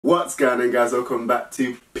What's going on, guys? Welcome back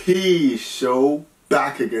to PSHOW.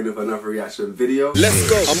 Back again with another reaction video. Let's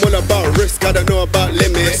go. I'm all about risk, I don't know about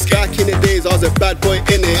limits. Back in the days I was a bad boy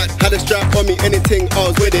in it. Had a strap on me, anything I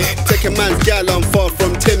was with it. Taking man's gal, I'm far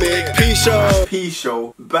from timid. PSHOW.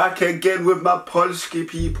 PSHOW. Back again with my Polski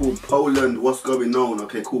people. Poland, what's going on?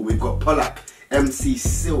 Okay, cool. We've got Polak MC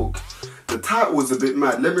Silk. The title was a bit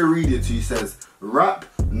mad. Let me read it to you. It says, rap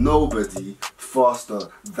nobody faster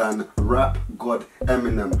than rap god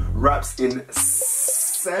Eminem. Raps in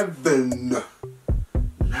 7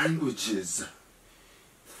 languages.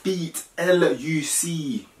 Feet LUC.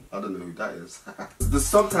 I don't know who that is. The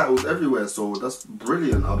subtitles everywhere, so that's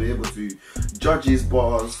brilliant. I'll be able to judge his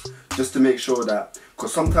bars just to make sure that,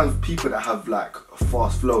 because sometimes people that have like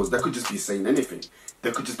fast flows, they could just be saying anything. They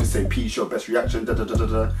could just be saying PSHOW best reaction, da da da da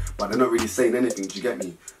da, but they're not really saying anything. Do you get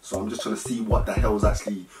me? So I'm just trying to see what the hell is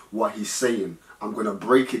actually what he's saying. I'm gonna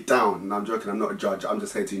break it down. And I'm joking. I'm not a judge. I'm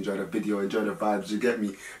just here to enjoy the video, enjoy the vibes. You get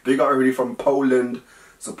me? Big up everybody from Poland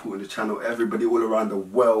supporting the channel. Everybody all around the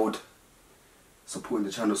world supporting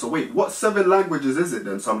the channel. So wait, what 7 languages is it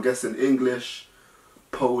then? So I'm guessing English,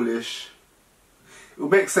 Polish. It will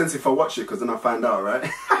make sense if I watch it, because then I find out, right?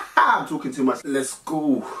 I'm talking too much. Let's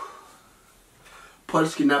go.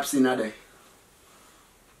 Polski napsi nade.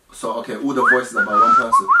 So okay, all the voices are by one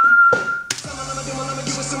person.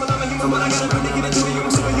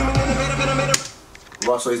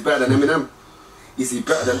 Right, so he's better than Eminem. Is he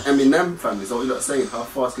better than Eminem, fam? Is that what you're not saying? How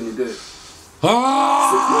fast can you do it? 6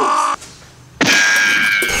 months.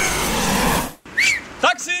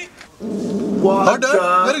 Taxi! What the?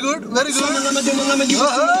 Very good, very good.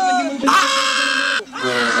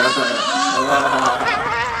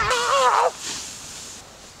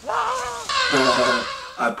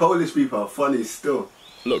 Polish people are funny still.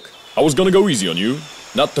 Look, I was gonna go easy on you,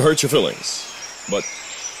 not to hurt your feelings, but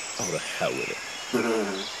oh the hell with it.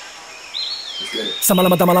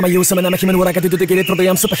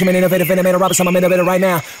 Right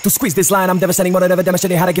now to squeeze this line. I'm devastating what I never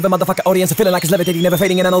demonstrated how to give a motherfucker audience a feeling like it's levitating, never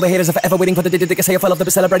fading, and I know the haters are forever waiting for the day they say I fell off to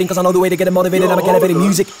be celebrating, cause I know the way to get it motivated. I'm elevating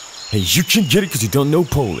music. Hey, you can get it cause you don't know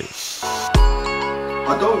Polish.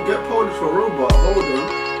 I don't get Polish for real, but hold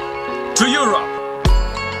on. To Europe!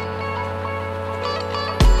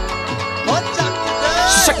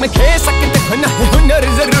 شك مكي سكت هنا هنر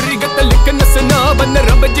ضروري قتلك النسنا بن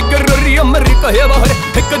رب جروري امريكا يا بحر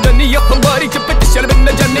هيك دنيا خباري جبت الشرب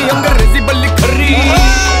النجاني انغرزي بلي كري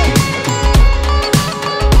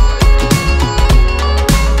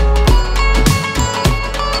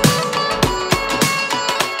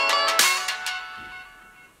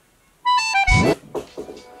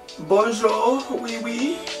Bonjour, oui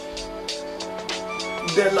oui.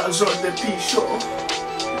 De la zone de PSHOW.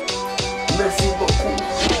 Merci beaucoup.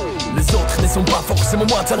 Les autres ne sont pas forcément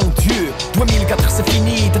moins talentueux. 2004 c'est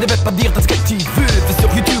fini, tu devais pas dire tout ce que tu veux. T'es sur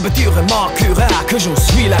YouTube tu remarqueras que je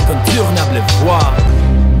suis l'incontournable voix.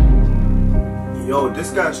 Yo,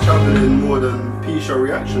 this guy's traveling more than PSHOW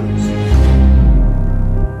reactions.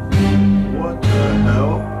 What the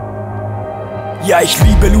hell? Ja, ich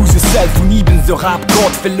liebe Lose selbst und ebenso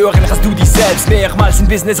Rap-Gott. Verloren hast du dich selbst mehrmals im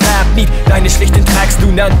Business-Rap nicht. Deine schlichten Tracks, du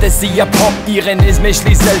nanntest sie ja Pop. Ihren ist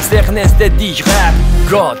Mischli selbst, er nennte dich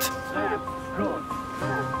Rap-Gott.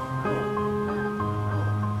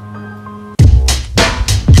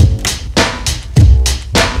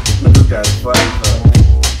 This guy's funny,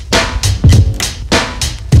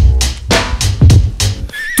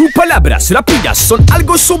 Tu palabras rápidas son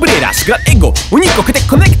algo sobreras. Gran ego, único que te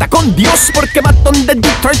conecta con Dios. Porque matón de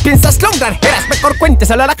Detroit piensas lograr eras. Mejor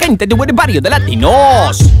cuénteselo a la gente de buen barrio de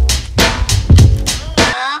latinos.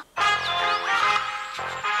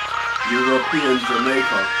 European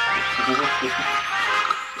Jamaica.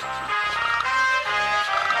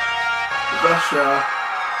 Russia.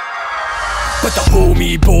 But the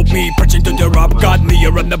homie bought me, preaching to the rap god. Me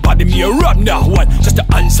run the body, me run now. What? Just an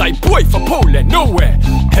unsigned boy for Poland, nowhere.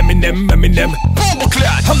 Eminem,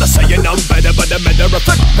 clad. I'm not saying I'm better, but a matter of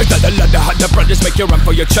fact. I tell the ladder how the brothers make you run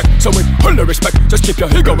for your check. So with full of respect, just keep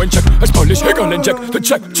your ego in check. As Polish ego and check the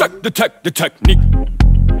check, the technique.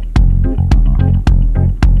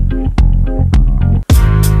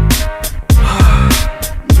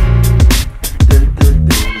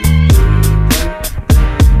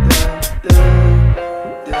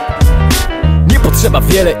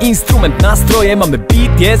 potrzeba wiele, instrument, nastroje. Mamy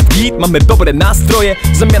beat, jest git, mamy dobre nastroje.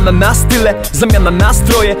 Zamiana na style, zamiana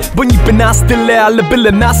nastroje. Bo niby na style, ale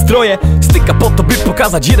byle nastroje. Styka po to, by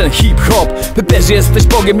pokazać jeden hip-hop. Ty też jesteś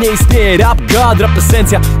Bogiem, nie istnieje rap god. Rap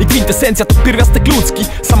esencja i kwintesencja to pierwiastek ludzki.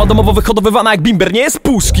 Sama domowo wyhodowywana jak bimber, nie jest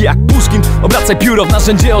puszki. Jak Puszkin, obracaj pióro w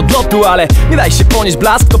narzędzie odlotu. Ale nie daj się ponieść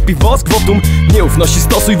blask, topi wosk, wotum. Nieufności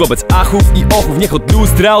stosuj wobec achów i ochów. Niech od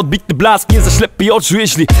lustra odbity blask nie zaślepi oczu.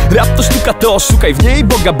 Jeśli rap to sztuka, to szukaj w niej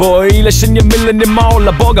Boga. Bo o ile się nie mylę, nie ma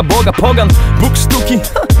ola Boga. Boga pogan, Bóg sztuki.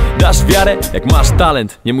 Dasz wiarę, jak masz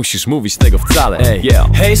talent. Nie musisz mówić tego wcale. Hey, yeah.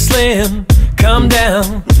 Hey Slim, come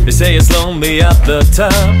down. They say it's lonely at the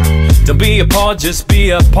top. Don't be a part, just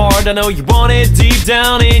be a part. I know you want it deep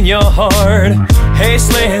down in your heart. Hey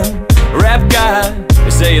Slim, rap guy.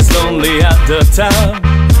 They say it's lonely at the top.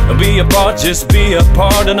 Don't be a part, just be a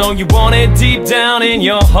part. I know you want it deep down in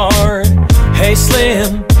your heart. Hey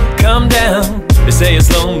Slim, come down. They say it's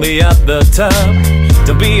lonely at the top.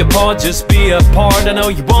 Don't be a part, just be a part. I know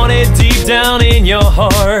you want it deep down in your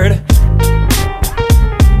heart.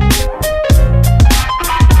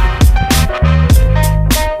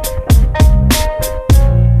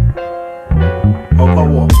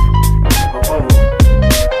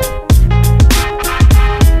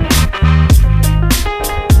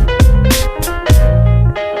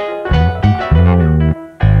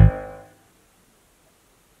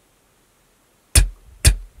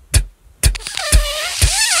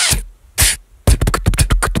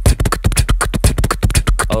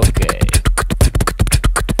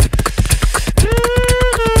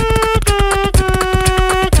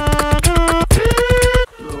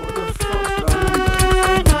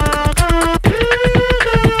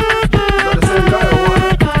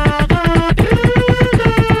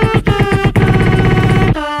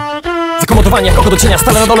 Jak oko do cienia,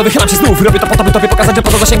 stale na dole wychylam się znów. Robię to po to, by tobie pokazać, że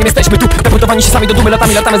poza zasięgiem jesteśmy tu. Deportowani się sami do dumy,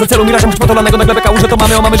 latami za celu mirażem. Choć potolanego nagle beka, że to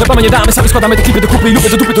mamy, o mamy, że mamy nie damy. Sami składamy te klipy do kupy i lupy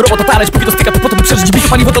do dupy, to robota taleć. Póki to styka, to po to, by przeżyć bitu,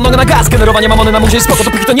 paliwo to nogę na gaz. Generowanie mamony na muzie jest spoko,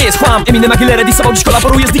 dopóki to nie jest chłam. Eminem, Killer, disował dziś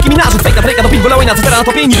kolaboruje z Nicki Minajów. Fejka, trejka, doping, golałina, co teraz na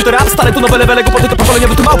topie, niby to rap. Stare tu nowe levele, głupoty to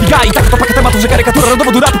pokoleniowy, tu małpi gaj. I tak to pakiet tematów, że karykatura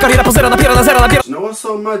rodowodu rapu. Kariera pozera, napiera na zera, napiera. You know what's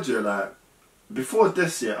so mad, like, before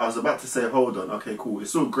this year, I was about to say, hold on, okay, cool.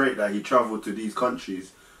 It's all great that he travelled to these countries.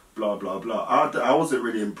 Blah blah blah. I wasn't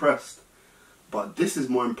really impressed, but this is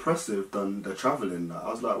more impressive than the travelling. Like,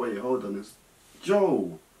 I was like, wait, hold on, it's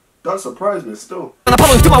Joe. That surprised me still.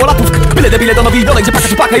 Napanuj w tu mało latów, byle debile do nowej idole, gdzie paka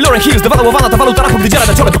Tupaka i Lauryn Hill. Zdewaluowana ta waluta rapu, gdy dziela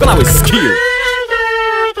na ciole pokonały skill.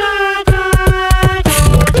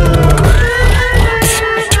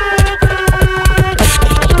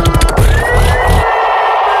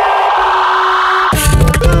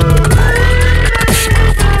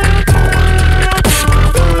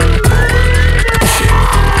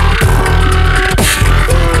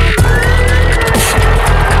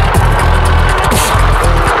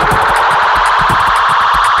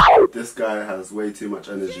 This guy has way too much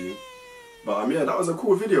energy, but yeah, that was a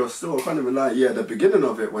cool video still. I can't even lie. Yeah, the beginning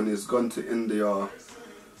of it when he's gone to India,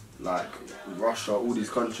 like Russia, all these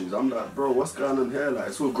countries, I'm like, bro, what's going on here? Like,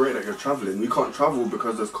 it's all great that you're traveling. We can't travel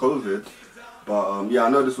because there's COVID, but yeah, I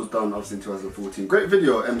know this was done obviously in 2014. Great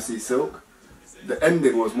video, MC Silk. The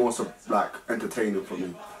ending was more so like entertaining for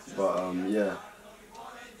me, but yeah,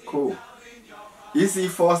 cool. Is he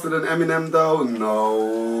faster than Eminem though?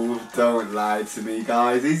 No, don't lie to me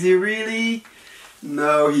guys. Is he really?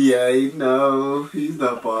 No, he ain't. No, he's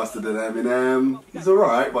not faster than Eminem. He's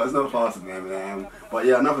alright, but he's not faster than Eminem. But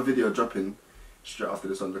yeah, another video dropping straight after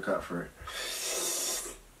this one. Look out for it.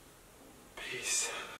 Peace.